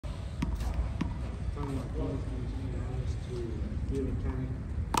be a mechanic.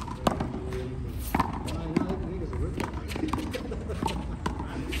 I know that nigga's a ripper.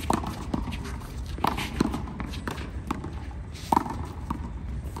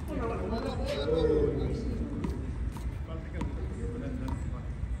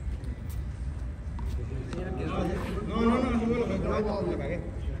 La cagué.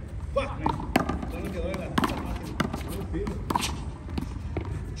 ¡Fuck! Solo quedó en la fácil.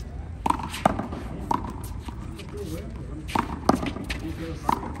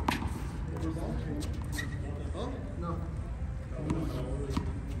 No.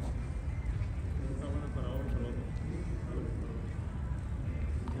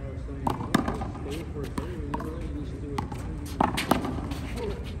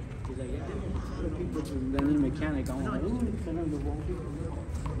 Then the mechanic, I'm like, ooh, it's kind of the wrong people.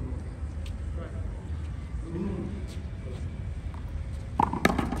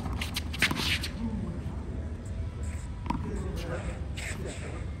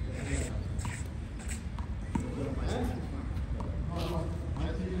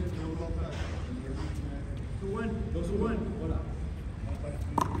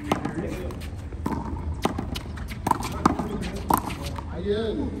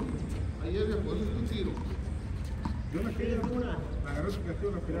 Ayer me puse un tiro. Yo me quedé una, la agarré su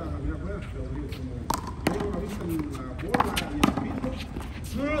castigo, la mirada afuera, pero digo, como yo la vista en la bola y el piso.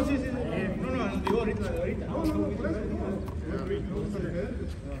 No, sí. No, digo ahorita. No, por eso.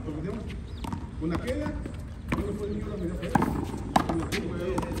 Porque digamos, con aquella, yo no puedo ir a la mirada afuera. Con aquella,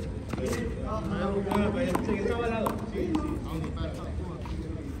 Sí, estaba al lado. sí.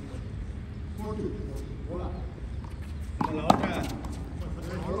 Con la otra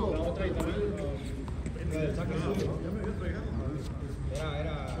y también la del saque suyo.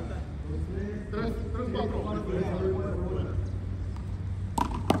 Era 3-4.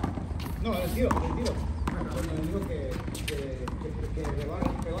 No, el tiro. Cuando le digo que pegó al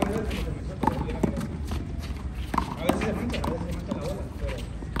dedo, como se me hizo, pero bien a veces se mancha la bola,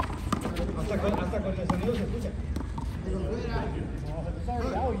 pero hasta con el sonido se escucha.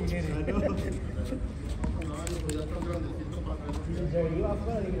 Se iba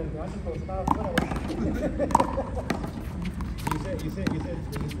afuera, digo, lo que hace cuando estaba afuera. You said you still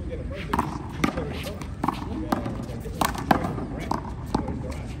get a point, but you still recover.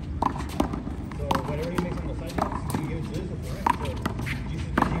 So whatever he makes on the sidewalks, he gives this for rent. So you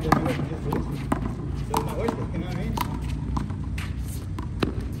should just either do it or just do this. So it's not worth it, you know what I mean?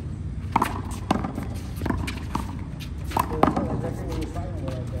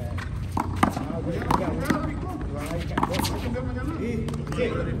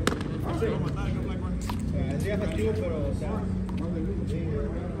 El día festivo, pero o sea,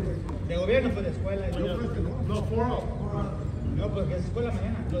 de gobierno, pues de escuela. No, pues que es escuela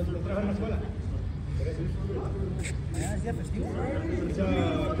mañana, yo trabajo en la escuela. ¿Mañana es día festivo? O sea,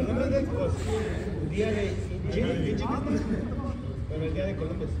 Columbus Day, pues, día de Chile, pero el día de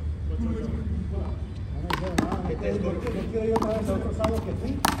Columbus. Yo quiero ir otra vez a otro sábado que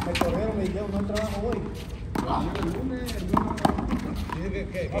fui, me corrieron, me dijeron, no trabajo hoy. El lunes.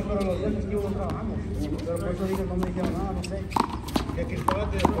 Pero los días festivos no trabajamos. Pero por eso digo, no me dijeron nada, no sé. Que Cristóbal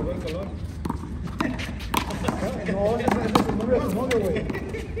te descorrió el color. No, ese es el nombre de su novio, güey.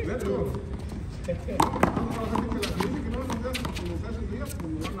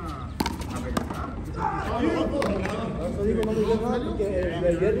 Por eso digo, no me dijeron nada, porque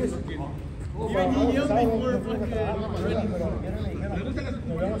el viernes...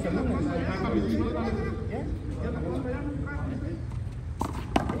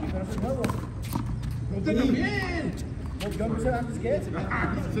 ¡Usted también! Yo empecé antes que él.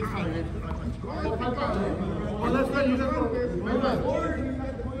 Well, that's good. You got to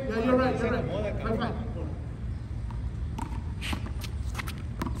Yeah, you're right. High five.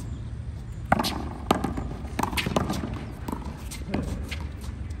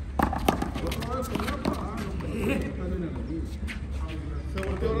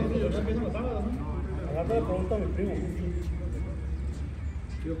 Hablando de pregunta a mi primo.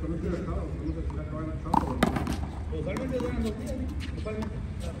 Yo pero no estoy acabado, no se acaban el sábado. Usualmente duran 2 días, ¿no? Usualmente.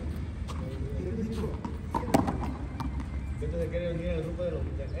 ¿Entonces quiere venir al grupo de los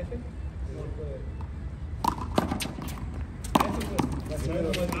del F? No puede. Eso pues.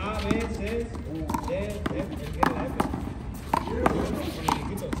 A, B, C, D, F, él quiere la F. Con los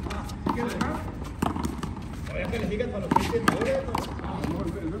chiquitos. ¿Sí quieres más? Todavía calificas para los clientes mayores. No,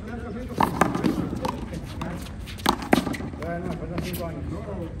 el verde ya está feito. No, faltan 5 años. No,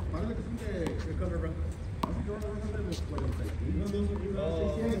 parece que son de cover run. Así que van a ser de los 45.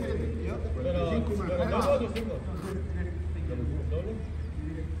 Pero ¿doble o 5? ¿Doble?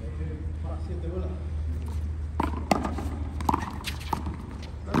 7 bolas.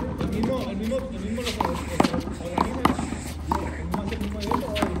 el mismo lo organiza, el mismo hace el mismo evento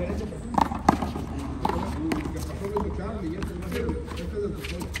o diferentes personas. Que pasó de Charlie y este es del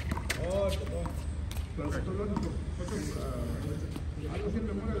Totón. Oh, todo. Pero que son nosotros, algo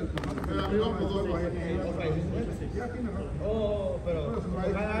siempre muere del Totón. Pero arriba, pues, dos Ya tiene razón. Oh, pero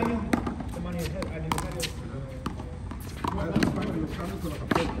cada año se aniversario. Los cambios con la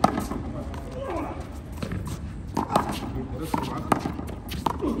capilla. Y por eso lo hacen.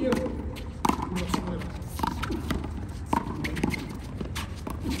 Una vez todo.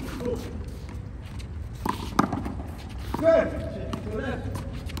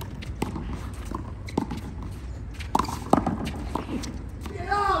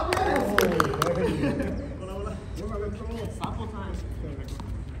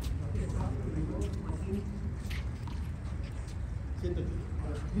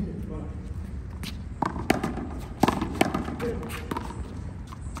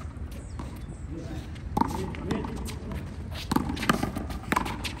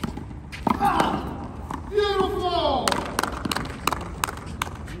 Beautiful!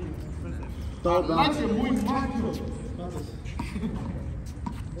 Ataque muy macho.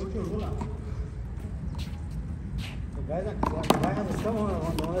 The guy has a show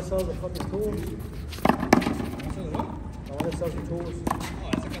on the one that sells the fucking tools. The one that sells the tools. No,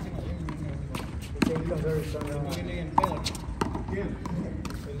 ese casi no viene. He comes every Sunday. No viene en pedo. ¿Quién?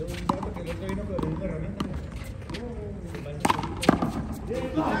 Un vato que el otro vino con una herramienta.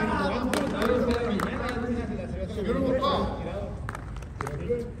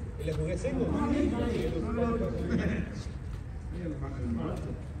 Y le jugué seco.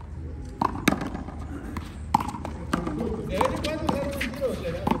 De vez en cuando le dan un tiro, le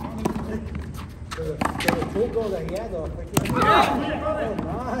damos The tool goes that he had, though. Oh,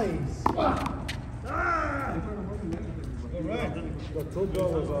 nice. The tool go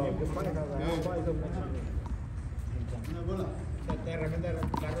was good fight. That's why he esta herramienta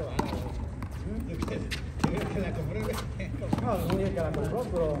está robada. Yo creo que la compré. no, no dije que la compró,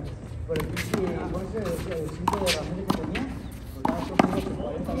 pero el pinche, el cinto de herramienta que tenía, estaba surtido por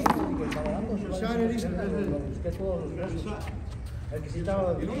 40 veces y que estaba dando. Lo busqué todos los precios. El que sí estaba.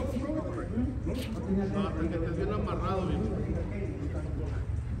 ¿Y no lo compró? No tenía No, porque te viene amarrado, bien.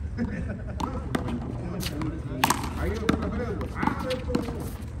 Ahí lo que la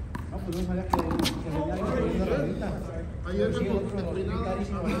No, pues no sabía que venía alguien con una herramienta. Ayer Sí, me otro terminaron.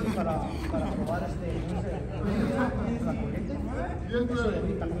 carísimo para probar la corriente. Eso de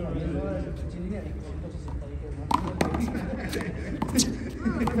mí también $10 el pinche línea, dije 160, dije,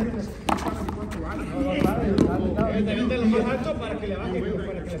 Te avienta lo más alto para que le baje,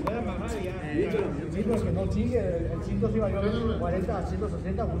 para que le pueda bajar y ya. sí, pues que no chingue, el cinto sí valió 40 a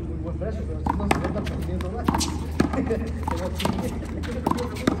 160, muy buen precio, pero 160 por $100. Que no chingue.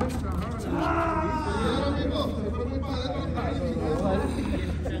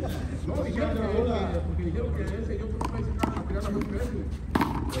 No, dijeron porque dijeron que ese y otro país estaban a tirar a buen precio.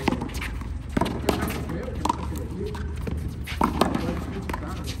 Creo que no se lo digo.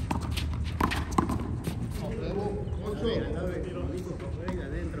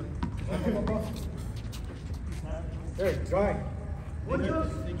 Hey, dry.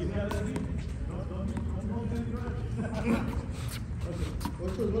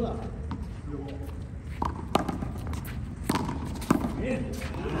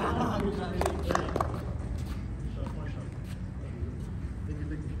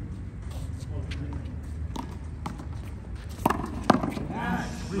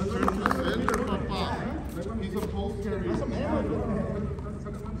 Return to sender, papá. He's a post carrier.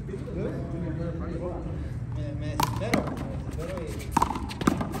 Me desespero y...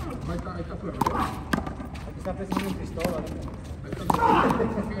 Ahí está su error. Aquí está pensando en pistola.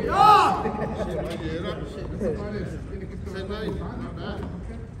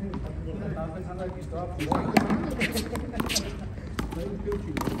 Estaba pensando en pistola.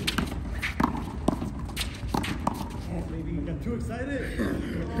 Maybe you got too excited.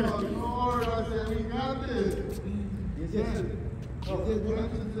 Oh, Lord, I said, we got this. Yes. Oh, this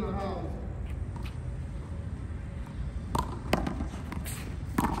is in the house.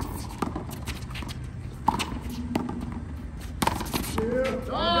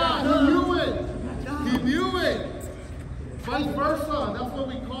 Ah, he knew it. He knew it. Vice versa. That's what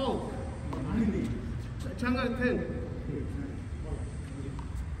we call. Changa 10.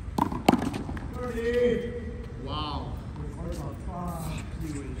 Wow.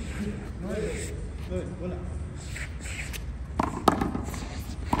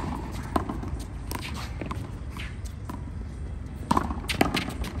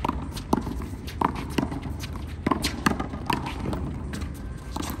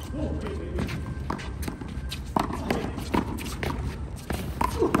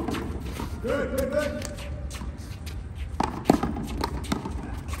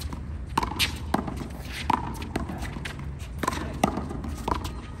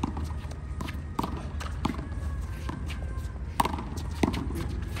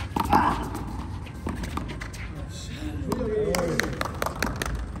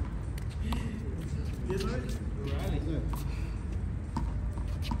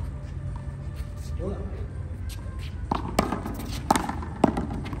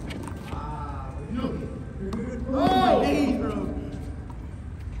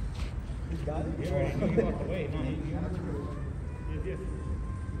 got it. He already walked away. No, he Yes.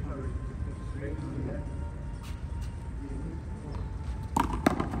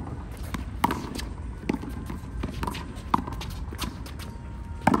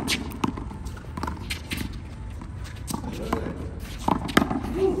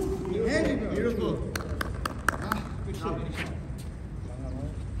 Beautiful.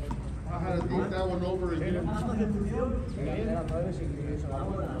 I had to think that one over again. Era 9 sin que yo la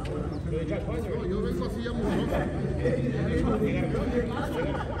bola. No, yo vengo así ya muy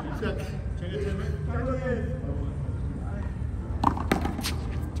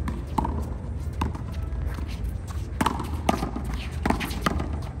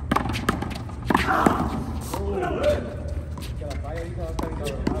Que la falla ahorita va a estar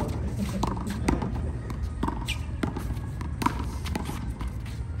encabronado.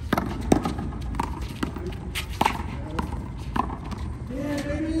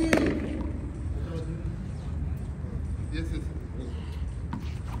 Yes, yes.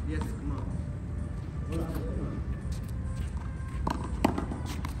 Yes, come on.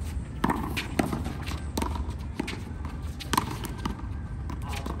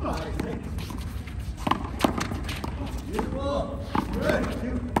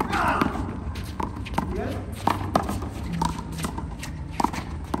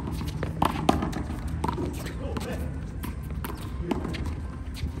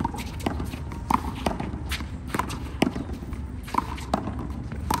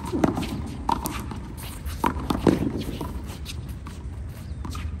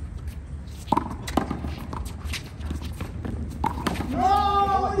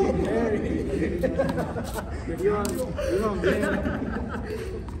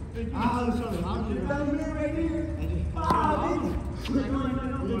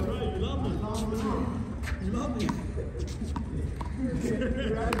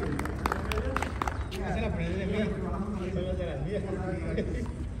 Esa es la prendida de mí. Son las de las mías.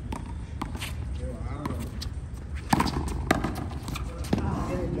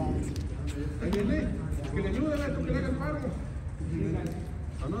 Ahí viene, que le ayude a que le haga el paro.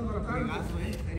 Andando a la carga.